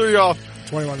up. Threw you off.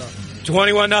 21-0.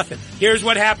 21-0. Here's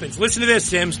what happens. Listen to this,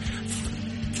 Sims.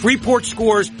 Freeport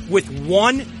scores with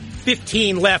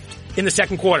 1:15 left in the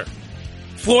second quarter.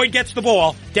 Floyd gets the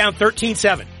ball, down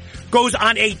 13-7. Goes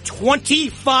on a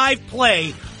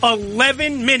 25-play,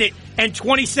 11-minute, and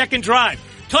 20-second drive.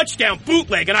 Touchdown,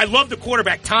 bootleg, and I love the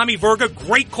quarterback, Tommy Verga.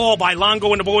 Great call by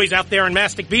Longo and the boys out there in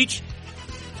Mastic Beach.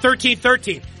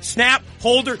 13-13. Snap,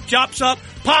 holder, chops up,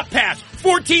 pop pass.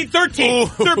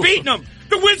 14-13. They're beating them.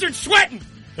 The Wizards sweating.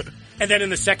 And then in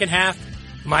the second half,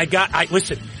 my God,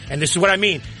 listen, and this is what I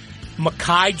mean.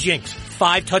 Mekhi Jinks,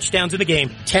 5 touchdowns in the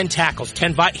game, 10 tackles,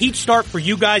 10 he'd start for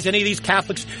you guys, any of these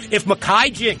Catholics. If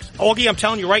Mekhi Jinks, Augie, I'm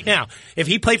telling you right now, if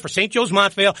he played for St. Joe's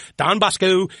Montvale, Don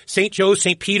Bosco, St. Joe's,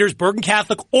 St. Peter's, Bergen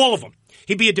Catholic, all of them,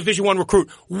 he'd be a Division I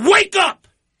recruit. Wake up!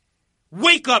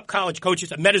 Wake up, college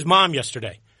coaches. I met his mom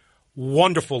yesterday.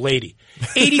 Wonderful lady.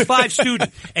 85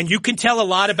 student. And you can tell a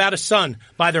lot about a son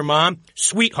by their mom.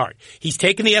 Sweetheart. He's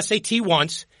taken the SAT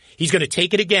once. He's going to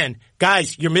take it again.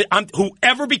 Guys,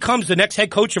 whoever becomes the next head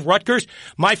coach of Rutgers,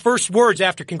 my first words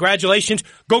after congratulations,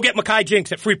 go get Mekhi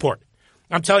Jinks at Freeport.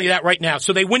 I'm telling you that right now.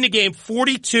 So they win the game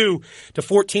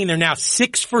 42-14. They're now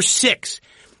 6 for 6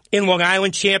 in Long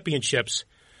Island championships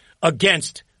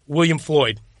against William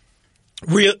Floyd.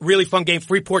 Really fun game.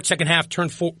 Freeport second half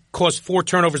caused 4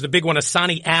 turnovers. The big one,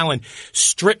 Asani Allen,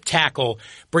 strip tackle,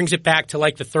 brings it back to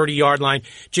like the 30-yard line.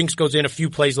 Jinx goes in a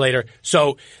few plays later.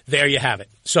 So there you have it.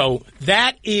 So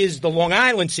that is the Long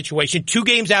Island situation. 2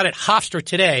 games out at Hofstra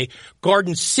today.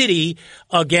 Garden City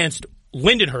against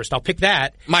Lindenhurst. I'll pick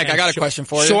that. Mike, I got a question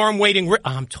for you. Shoreham Wading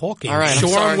I'm talking. All right,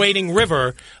 Shoreham Wading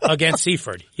River against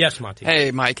Seaford. Yes, Monty.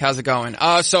 Hey, Mike, how's it going?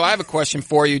 So I have a question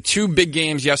for you. 2 big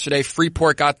games yesterday.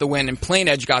 Freeport got the win and Plain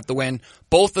Edge got the win.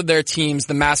 Both of their teams,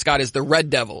 the mascot is the Red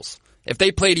Devils. If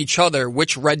they played each other,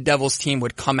 which Red Devils team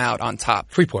would come out on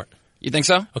top? Freeport. You think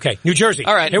so? Okay. New Jersey.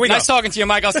 All right. Here we go. Nice talking to you,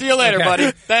 Mike. I'll see you later, Okay.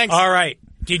 buddy. Thanks. All right.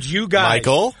 Did you guys...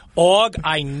 Michael? Og,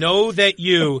 I know that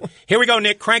you... Here we go,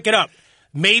 Nick. Crank it up.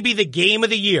 Maybe the game of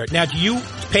the year. Now, do you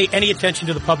pay any attention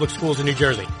to the public schools in New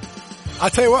Jersey? I'll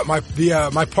tell you what, my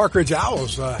Park Ridge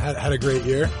Owls had a great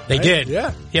year. They right? did.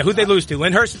 Yeah. Yeah, who'd they lose to?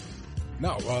 Lyndhurst?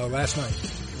 No, last night.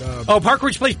 Park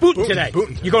Ridge plays Booton today.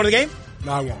 Booton. You going to the game?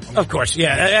 No, I won't. Of course,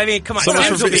 yeah. I mean, come on. So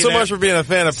much for being a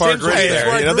fan of Park Sims Ridge will be there.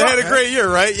 there. You know, they had a great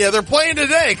year, right? Yeah, they're playing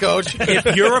today, Coach.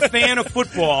 If you're a fan of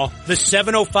football, the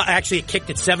 7:05, actually it kicked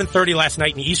at 7:30 last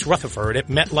night in East Rutherford at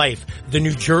MetLife, the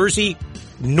New Jersey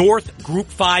North Group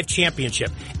 5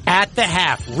 Championship. At the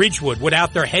half, Ridgewood,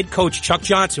 without their head coach, Chuck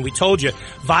Johnson, we told you,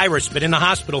 virus, been in the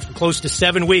hospital for close to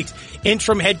 7 weeks.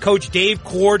 Interim head coach Dave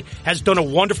Cord has done a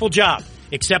wonderful job,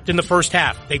 except in the first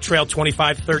half. They trailed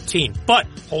 25-13. But,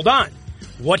 hold on.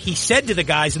 What he said to the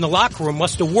guys in the locker room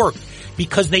must have worked,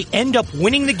 because they end up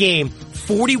winning the game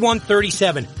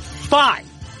 41-37. 5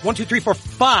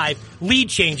 lead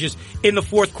changes in the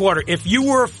fourth quarter. If you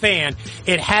were a fan,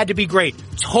 it had to be great.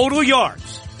 Total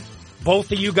yards.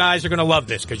 Both of you guys are going to love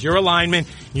this because you're a lineman,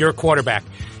 you're a quarterback.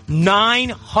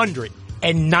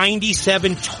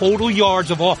 997 total yards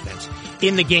of offense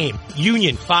in the game.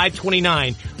 Union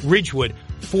 529, Ridgewood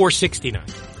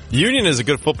 84-69. Union is a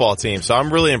good football team, so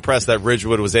I'm really impressed that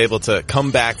Ridgewood was able to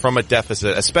come back from a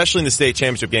deficit, especially in the state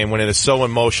championship game when it is so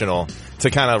emotional, to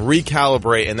kind of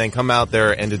recalibrate and then come out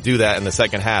there and to do that in the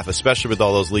second half, especially with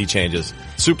all those lead changes.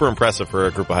 Super impressive for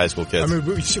a group of high school kids. I mean,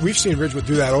 we've seen Ridgewood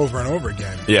do that over and over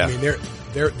again. Yeah. I mean,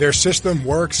 their system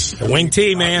works. The wing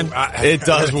T, man. It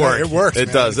does work. It works.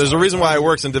 It does. There's a reason why it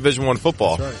works in Division I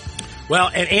football. That's right. Well,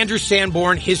 and Andrew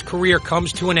Sanborn, his career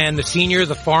comes to an end. The senior,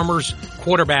 the Farmers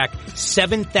quarterback,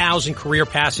 7,000 career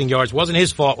passing yards. Wasn't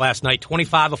his fault last night.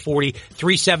 25 of 40,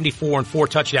 374 and 4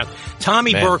 touchdowns.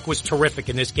 Tommy Burke was terrific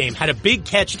in this game. Had a big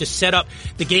catch to set up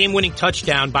the game-winning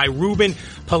touchdown by Ruben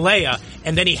Pelea,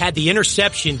 and then he had the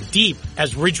interception deep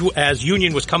as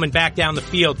Union was coming back down the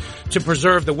field to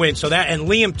preserve the win. So that, and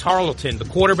Liam Tarleton, the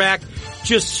quarterback,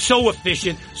 just so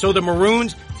efficient. So the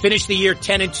Maroons finish the year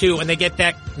 10-2, and they get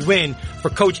that win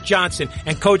for Coach Johnson.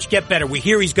 And Coach, get better. We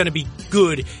hear he's going to be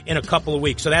good in a couple of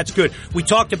weeks, so that's good. We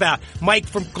talked about Mike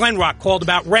from Glen Rock called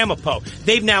about Ramapo.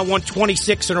 They've now won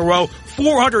 26 in a row,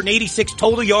 486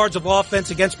 total yards of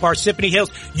offense against Parsippany Hills.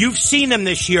 You've seen them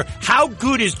this year. How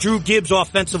good is Drew Gibbs'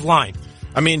 offensive line?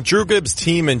 I mean, Drew Gibbs'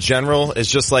 team in general is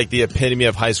just like the epitome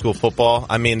of high school football.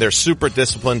 I mean, they're super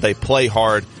disciplined. They play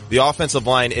hard. The offensive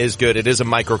line is good. It is a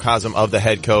microcosm of the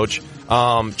head coach.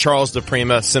 Charles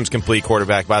DePrima, Sims complete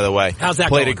quarterback, by the way. How's that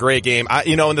Played going? a great game.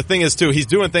 And the thing is, too, he's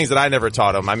doing things that I never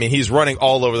taught him. I mean, he's running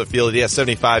all over the field. He has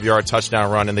 75-yard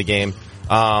touchdown run in the game.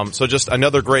 So just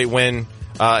another great win.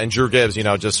 And Drew Gibbs,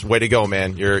 just way to go,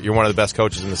 man. You're one of the best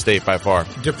coaches in the state by far.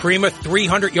 DePrima,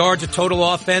 300 yards of total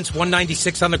offense,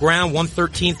 196 on the ground,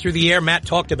 113 through the air. Matt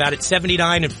talked about it,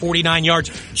 79 and 49 yards.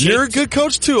 You're a good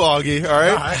coach too, Augie. All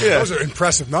right. Those are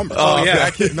impressive numbers. Oh, yeah.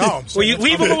 Well, you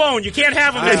leave him alone. You can't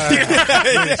have him.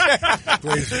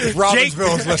 Please. If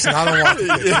Robbinsville's listening, I don't want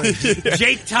it.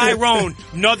 Jake Tyrone,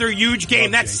 another huge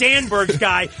game. That's Sandberg's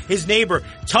guy, his neighbor.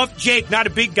 Tough Jake, not a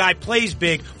big guy, plays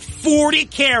big. 40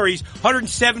 carries,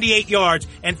 178 yards,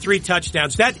 and 3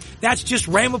 touchdowns. That's just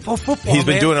Ramapo football. He's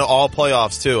been doing it all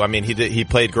playoffs too. I mean, he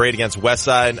played great against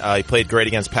Westside. He played great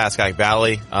against Pascack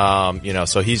Valley.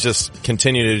 So he's just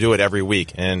continuing to do it every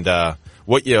week. And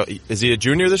is he a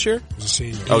junior this year? He's a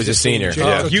senior. Oh, he's a senior.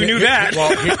 Yeah. You knew that.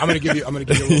 Well, I'm going to give you a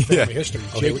little family history.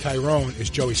 Jake Tyrone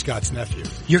is Joey Scott's nephew.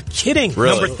 You're kidding.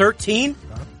 Really? Number 13?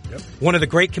 Yep. One of the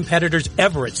great competitors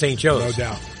ever at St. Joe's. No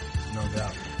doubt.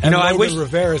 And I I wish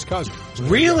Rivera's cousin.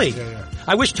 Really? Yeah.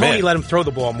 I wish Tony let him throw the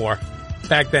ball more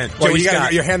back then. Well, Joey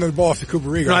Scott. you're handing the ball off to Cooper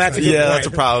Rigo. No, that's a good point. That's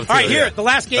a problem. All right, here, the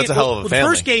last game. That's a hell of a family. The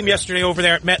first game yesterday over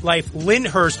there at MetLife,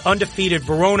 Lyndhurst undefeated,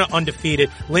 Verona undefeated.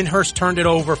 Lyndhurst turned it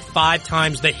over 5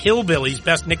 times. The Hillbillies,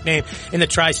 best nickname in the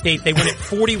Tri-State. They win it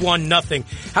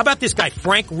 41-0. How about this guy,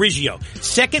 Frank Riggio?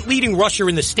 Second leading rusher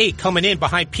in the state coming in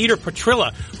behind Peter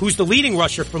Petrilla, who's the leading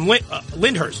rusher from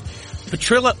Lyndhurst.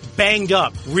 Petrilla banged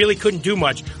up, really couldn't do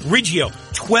much. Riggio,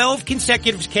 12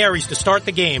 consecutive carries to start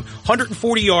the game,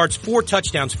 140 yards, 4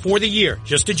 touchdowns for the year,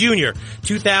 just a junior,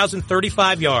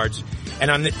 2,035 yards,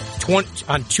 and on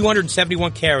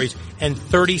 271 carries and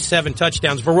 37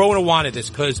 touchdowns. Verona wanted this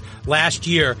because last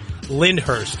year,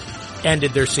 Lyndhurst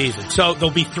ended their season. So there'll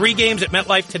be 3 games at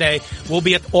MetLife today. We'll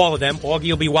be at all of them. Augie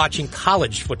will be watching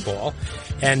college football,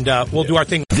 and we'll do our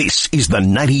thing. This is the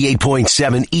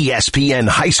 98.7 ESPN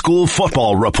High School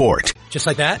Football Report. Just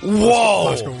like that? Whoa!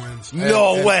 Bosco wins.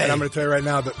 No way! And I'm going to tell you right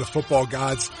now that the football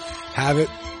gods have it.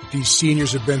 These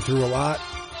seniors have been through a lot,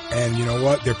 and you know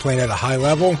what? They're playing at a high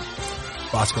level.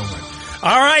 Bosco wins.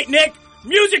 All right, Nick.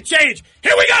 Music change.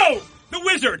 Here we go. The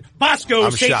Wizard. Bosco,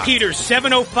 St. Peter's,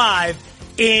 7:05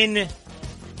 in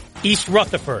East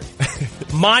Rutherford.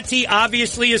 Monty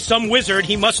obviously is some wizard.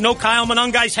 He must know Kyle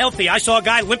Monungai's healthy. I saw a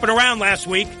guy limping around last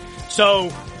week.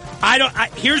 So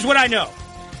here's what I know.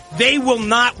 They will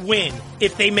not win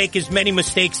if they make as many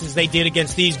mistakes as they did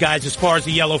against these guys as far as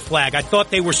the yellow flag. I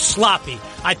thought they were sloppy.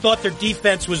 I thought their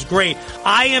defense was great.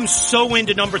 I am so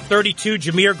into number 32,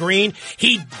 Jameer Green.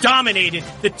 He dominated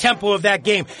the tempo of that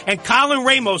game. And Colin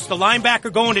Ramos, the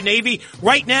linebacker going to Navy,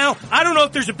 right now, I don't know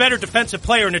if there's a better defensive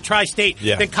player in the Tri-State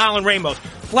than Colin Ramos.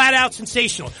 Flat out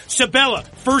sensational. Sabella,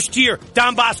 first year,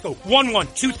 Don Bosco,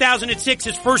 1-1, 2006,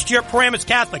 his first year at Paramus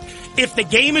Catholic. If the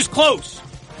game is close,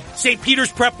 St.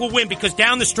 Peter's Prep will win because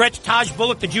down the stretch, Taj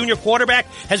Bullock, the junior quarterback,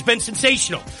 has been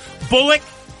sensational. Bullock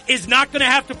is not going to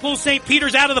have to pull St.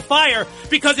 Peter's out of the fire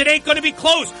because it ain't going to be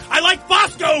close. I like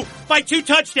Bosco by 2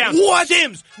 touchdowns. What?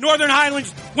 Sims, Northern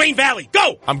Highlands, Wayne Valley.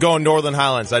 Go! I'm going Northern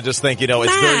Highlands. I just think,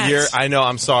 it's their year. I know,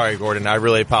 I'm sorry, Gordon. I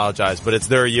really apologize, but it's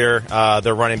their year.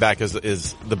 Their running back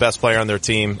is the best player on their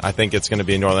team. I think it's going to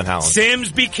be Northern Highlands.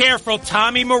 Sims, be careful.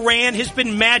 Tommy Moran has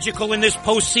been magical in this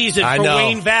postseason for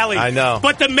Wayne Valley. I know.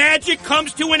 But the magic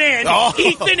comes to an end. Oh.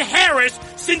 Ethan Harris,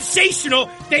 sensational.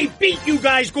 They beat you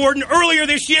guys, Gordon, earlier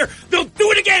this year. They'll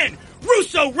do it again.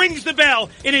 Russo rings the bell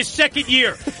in his second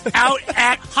year. Out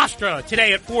at Hofstra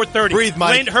today at 4:30. Breathe,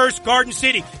 Mike. Lyndhurst, Garden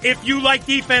City. If you like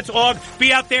defense, Og,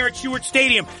 be out there at Stewart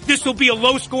Stadium. This will be a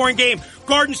low-scoring game.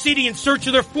 Garden City in search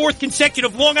of their 4th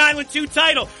consecutive Long Island 2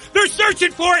 title. They're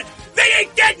searching for it. They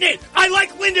ain't getting it. I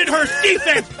like Lindenhurst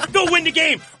defense. They'll win the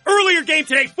game. Earlier game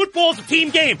today, football's a team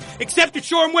game, except at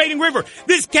Shoreham Wading River.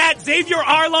 This cat, Xavier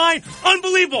Arline,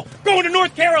 unbelievable. Going to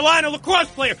North Carolina, lacrosse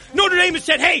player. Notre Dame has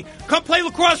said, hey, come play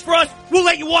lacrosse for us. We'll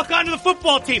let you walk onto the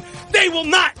football team. They will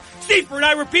not. Seaford,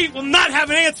 I repeat, will not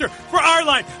have an answer for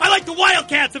Arline. I like the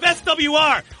Wildcats of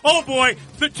SWR. Oh boy,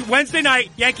 Wednesday night,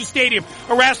 Yankee Stadium,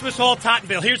 Erasmus Hall,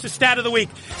 Tottenville. Here's the stat of the week.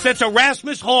 Since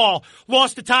Erasmus Hall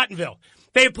lost to Tottenville,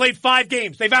 they have played 5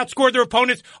 games. They've outscored their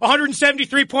opponents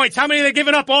 173 points. How many have they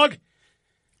given up, Og?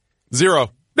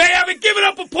 0. They haven't given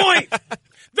up a point.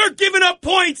 They're giving up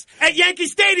points at Yankee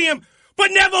Stadium.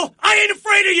 But Neville, I ain't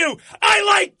afraid of you. I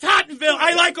like Tottenville.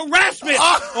 I like Erasmus. Wait,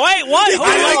 what?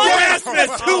 I like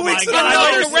Erasmus. 2 weeks in a row. I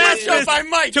like Erasmus By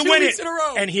Mike. to 2 win weeks it. in a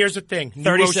row. And here's the thing. New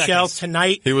 30 Rochelle seconds.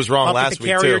 tonight. He was wrong up last at the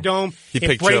week, Carrier too. Dome. He It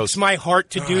picked breaks Joe's. my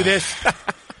heart to do this.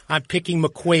 I'm picking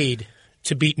McQuaid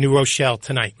to beat New Rochelle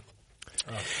tonight.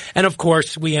 And of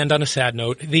course, we end on a sad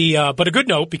note. But a good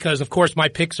note because, of course, my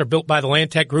picks are built by the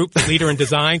Landtech Group, the leader in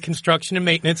design, construction, and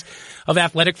maintenance of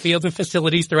athletic fields and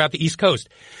facilities throughout the East Coast.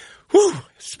 Whew!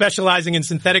 Specializing in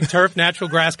synthetic turf, natural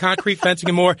grass, concrete fencing,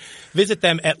 and more. Visit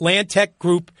them at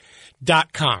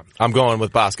landtechgroup.com. I'm going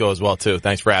with Bosco as well, too.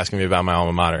 Thanks for asking me about my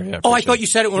alma mater. Yeah, Oh, I appreciate thought you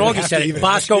said it when Augie said it.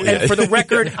 Bosco, and for the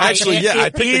record, Actually,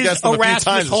 I picked against them a few Erasmus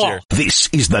times this Hall. year. This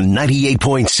is the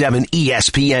 98.7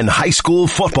 ESPN High School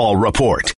Football Report.